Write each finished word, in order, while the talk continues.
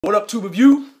What up, Tube of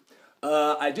You?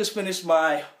 I just finished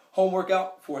my home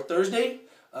workout for Thursday.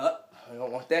 I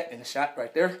don't want that in the shot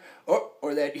right there,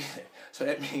 or that either. So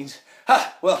that means,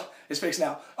 well, it's fixed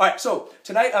now. All right, so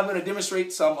tonight I'm going to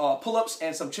demonstrate some pull-ups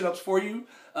and some chin-ups for you.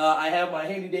 I have my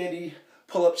handy-dandy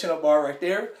pull-up chin-up bar right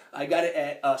there. I got it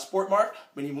at Sport Mart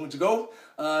many moons ago.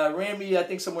 Ran me, I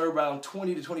think, somewhere around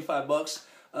 20 to 25 bucks.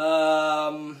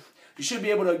 You should be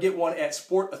able to get one at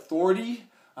Sport Authority.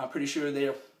 I'm pretty sure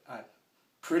they're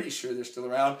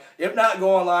still around. If not,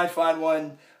 go online, find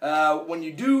one. When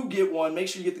you do get one, make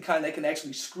sure you get the kind that can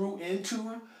actually screw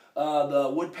into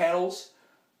the wood panels.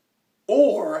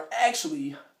 Or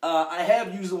actually, I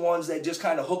have used the ones that just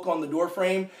kind of hook on the door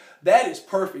frame. That is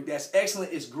perfect. That's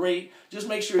excellent. It's great. Just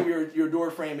make sure your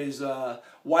door frame is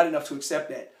wide enough to accept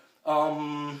that.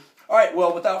 All right,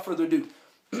 well, without further ado,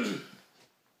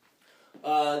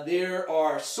 there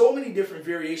are so many different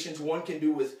variations one can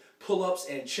do with pull-ups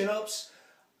and chin-ups.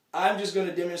 I'm just going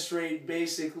to demonstrate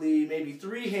basically maybe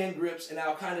 3 hand grips, and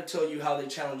I'll kind of tell you how they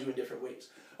challenge you in different ways.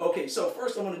 Okay, so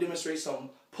first I'm going to demonstrate some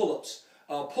pull-ups.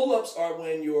 Pull-ups are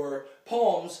when your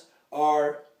palms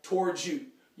are towards you.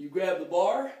 You grab the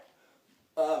bar.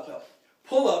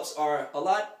 Pull-ups are a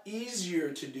lot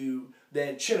easier to do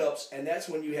than chin-ups, and that's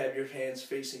when you have your hands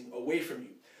facing away from you.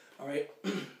 All right?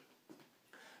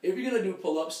 If you're going to do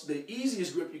pull-ups, the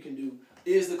easiest grip you can do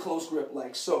is the close grip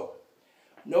like so.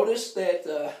 Notice that,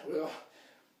 well,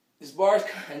 this bar is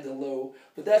kind of low,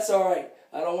 but that's all right.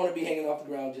 I don't want to be hanging off the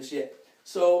ground just yet.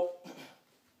 So,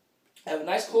 I have a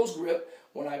nice close grip.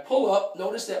 When I pull up,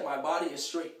 notice that my body is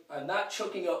straight. I'm not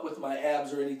choking up with my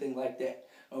abs or anything like that,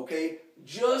 okay?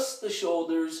 Just the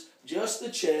shoulders, just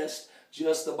the chest,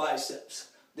 just the biceps.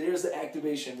 There's the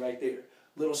activation right there.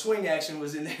 Little swing action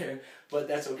was in there, but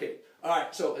that's okay. All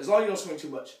right, so as long as you don't swing too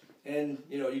much, and,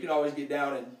 you know, you can always get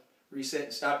down and reset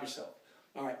and stop yourself.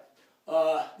 All right,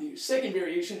 the second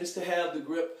variation is to have the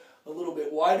grip a little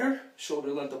bit wider, shoulder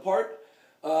length apart.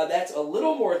 That's a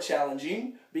little more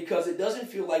challenging because it doesn't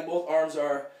feel like both arms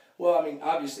are, well, I mean,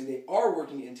 obviously they are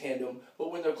working in tandem, but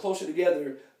when they're closer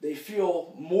together, they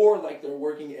feel more like they're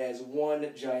working as one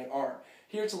giant arm.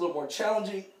 Here it's a little more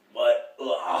challenging, but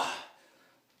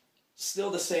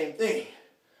still the same thing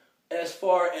as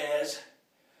far as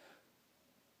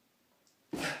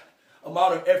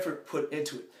amount of effort put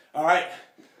into it. All right,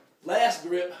 last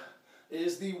grip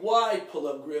is the wide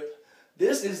pull-up grip.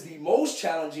 This is the most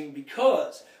challenging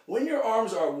because when your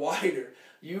arms are wider,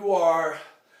 you are,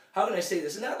 how can I say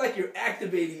this? It's not like you're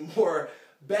activating more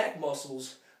back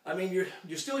muscles. I mean,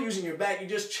 you're still using your back, you're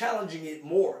just challenging it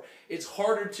more. It's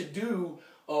harder to do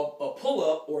a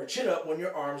pull-up or a chin-up when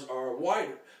your arms are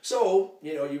wider. So,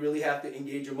 you know, you really have to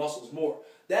engage your muscles more.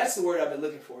 That's the word I've been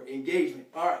looking for, engagement.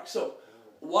 All right, so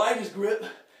widest grip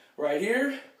right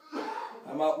here.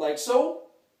 I'm out like so.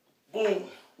 Boom.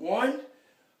 1.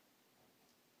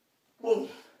 Boom.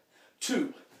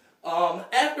 2.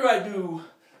 After I do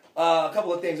a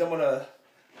couple of things, I'm going to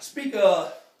speak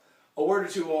a word or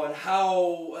two on how,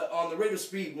 on the rate of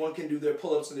speed one can do their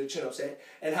pull-ups and their chin-ups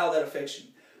and how that affects you.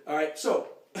 All right, so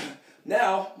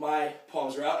now my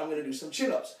palms are out. I'm going to do some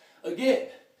chin-ups. Again,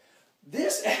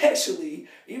 this actually,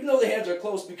 even though the hands are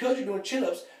close, because you're doing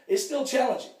chin-ups, it's still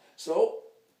challenging. So,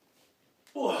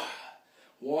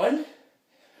 1,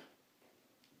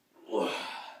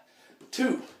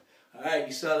 2. All right,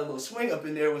 you saw the little swing up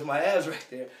in there with my abs right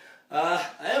there. I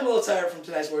am a little tired from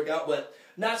tonight's workout, but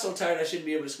not so tired I shouldn't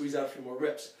be able to squeeze out a few more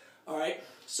reps. All right,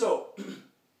 so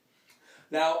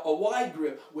now a wide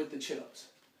grip with the chin-ups.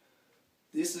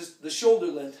 This is the shoulder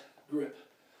length grip.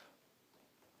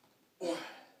 1,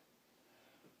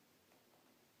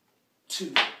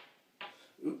 2.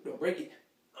 Oop, don't break it.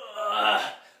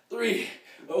 3.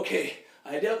 Okay,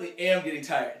 I definitely am getting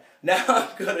tired. Now I'm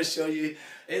going to show you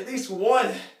at least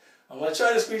one. I'm going to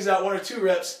try to squeeze out 1 or 2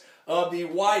 reps of the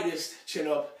widest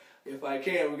chin-up if I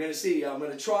can. We're going to see. I'm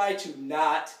going to try to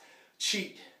not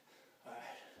cheat. All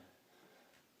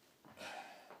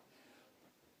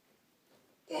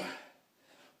right.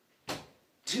 1,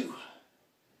 2.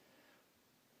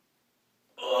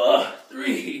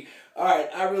 3. All right,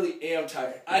 I really am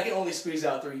tired. I can only squeeze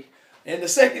out 3. And the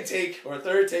second take, or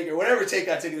third take, or whatever take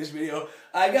I take in this video,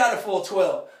 I got a full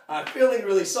 12. I'm feeling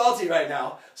really salty right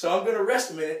now, so I'm going to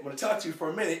rest a minute. I'm going to talk to you for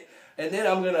a minute, and then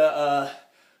I'm going to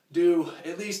do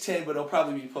at least 10, but it'll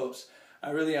probably be pull-ups. I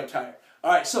really am tired.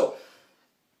 All right, so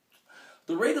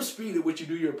the rate of speed at which you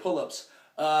do your pull-ups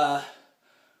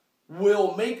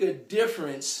will make a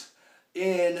difference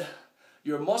in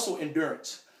your muscle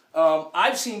endurance.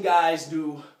 I've seen guys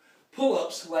do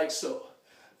pull-ups like so.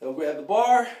 They'll grab the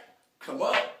bar, come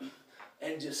up,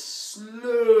 and just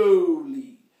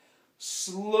slowly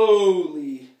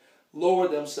slowly lower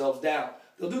themselves down.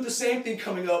 They'll do the same thing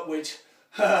coming up, which,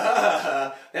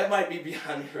 that might be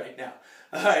behind me right now.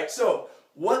 All right, so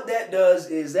what that does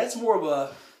is that's more of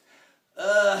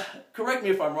a, correct me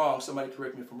if I'm wrong, somebody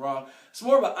correct me if I'm wrong, it's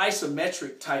more of an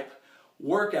isometric type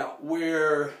workout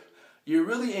where you're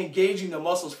really engaging the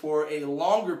muscles for a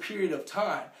longer period of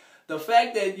time. The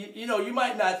fact that, you know, you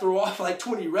might not throw off like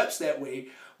 20 reps that way,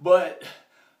 but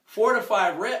 4 to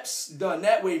 5 reps done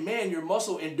that way, man, your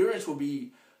muscle endurance will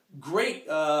be great.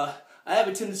 I have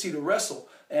a tendency to wrestle,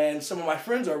 and some of my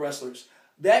friends are wrestlers.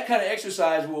 That kind of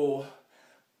exercise will,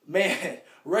 man,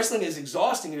 wrestling is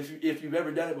exhausting if you've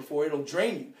ever done it before. It'll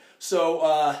drain you.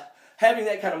 So having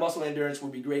that kind of muscle endurance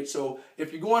would be great. So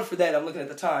if you're going for that, I'm looking at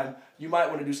the time, you might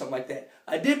want to do something like that.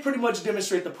 I did pretty much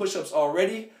demonstrate the push-ups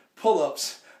already,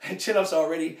 pull-ups, and chin-ups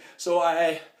already. So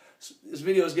this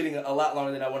video is getting a lot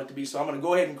longer than I want it to be, so I'm going to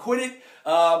go ahead and quit it.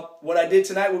 What I did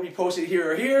tonight will be posted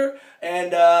here or here,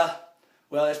 and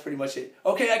well, that's pretty much it.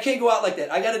 Okay, I can't go out like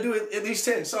that. I got to do at least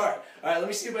 10. Sorry. All right, let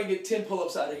me see if I can get 10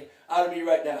 pull-ups out of me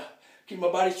right now. Keep my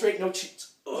body straight, no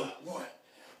cheats. 1,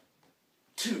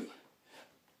 2,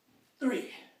 3,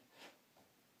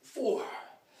 4,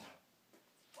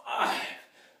 5.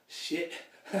 Shit.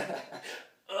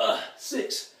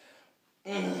 6,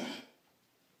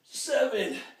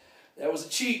 7. That was a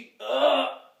cheat.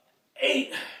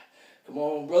 8. Come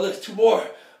on, brother. 2 more.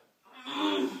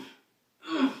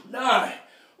 9.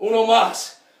 Uno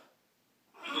más.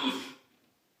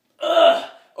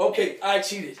 Okay, I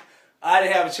cheated. I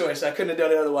didn't have a choice. I couldn't have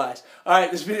done it otherwise. All right,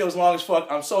 this video is long as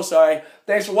fuck. I'm so sorry.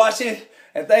 Thanks for watching,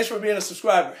 and thanks for being a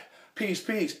subscriber. Peace,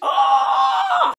 peace. Oh!